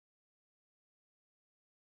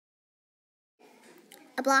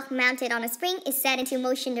A block mounted on a spring is set into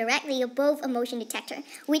motion directly above a motion detector,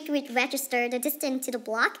 which would register the distance to the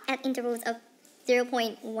block at intervals of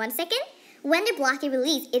 0.1 second. When the block is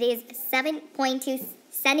released, it is 7.2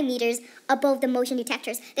 centimeters above the motion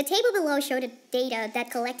detectors. The table below shows the data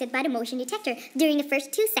that collected by the motion detector during the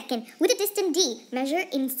first 2 seconds, with the distance d measured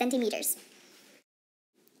in centimeters.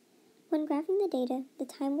 When graphing the data, the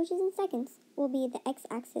time, which is in seconds, will be the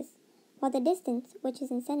x-axis, while the distance, which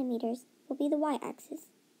is in centimeters, will be the y-axis.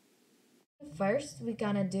 First, we're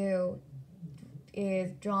gonna do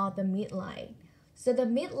is draw the midline. So the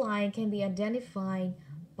midline can be identified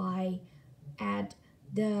by add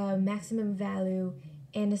the maximum value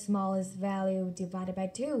and the smallest value divided by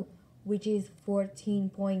 2, which is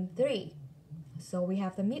 14.3. So we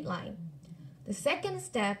have the midline. The second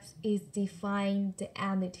step is define the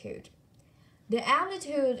amplitude. The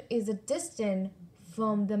amplitude is the distance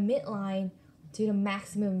from the midline to the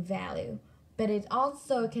maximum value, but it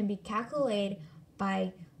also can be calculated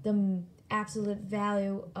by the absolute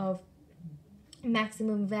value of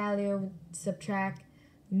maximum value subtract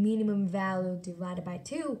minimum value divided by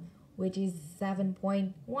 2, which is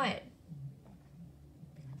 7.1.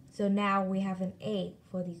 So now we have an A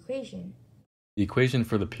for the equation. The equation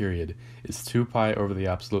for the period is 2 pi over the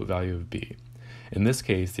absolute value of b. In this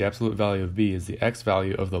case, the absolute value of b is the x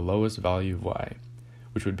value of the lowest value of y,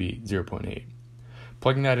 which would be 0.8.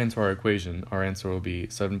 Plugging that into our equation, our answer will be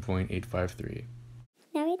 7.853.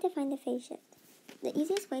 Now we have to find the phase shift. The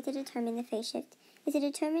easiest way to determine the phase shift is to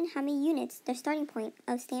determine how many units the starting point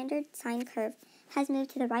of standard sine curve has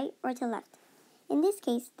moved to the right or to left. In this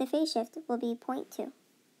case, the phase shift will be 0.2. Now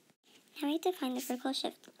we have to find the vertical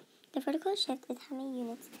shift. The vertical shift is how many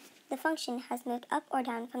units the function has moved up or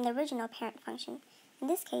down from the original parent function. In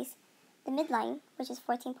this case, the midline, which is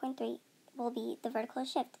 14.3, will be the vertical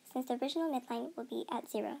shift, since the original midline will be at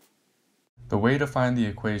 0. The way to find the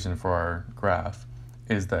equation for our graph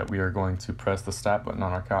is that we are going to press the stat button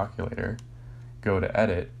on our calculator, go to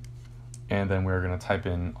edit, and then we're going to type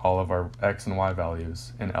in all of our x and y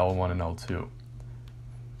values in L1 and L2.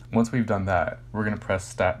 Once we've done that, we're going to press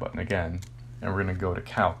stat button again, and we're going to go to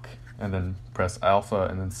calc, and then press alpha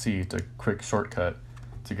and then C to quick shortcut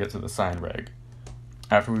to get to the sine reg.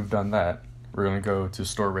 After we've done that, we're going to go to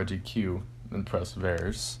store regEq and press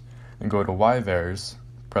vars, and go to yvars,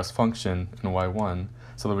 press function and y1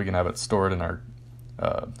 so that we can have it stored in our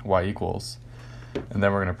y equals, and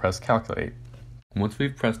then we're going to press calculate. Once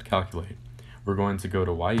we've pressed calculate, we're going to go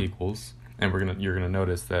to y equals, and you're going to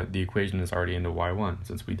notice that the equation is already into y1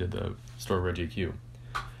 since we did the store regEq.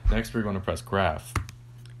 Next, we're going to press graph,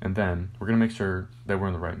 and then we're going to make sure that we're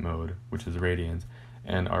in the right mode, which is radians,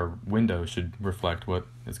 and our window should reflect what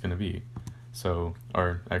it's going to be. So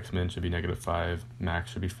our x-min should be -5, max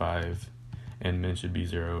should be 5, and min should be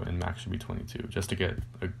 0, and max should be 22, just to get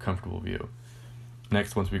a comfortable view.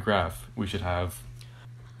 Next, once we graph, we should have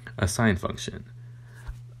a sine function.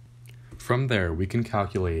 From there, we can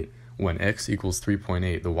calculate when x equals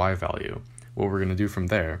 3.8, the y value. What we're going to do from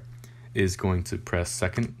there is going to press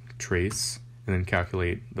second trace and then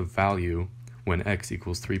calculate the value when x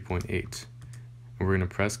equals 3.8. And we're going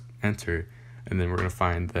to press enter, and then we're going to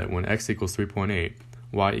find that when x equals 3.8,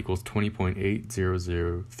 y equals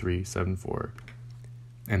 20.800374.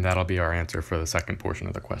 And that'll be our answer for the second portion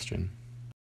of the question.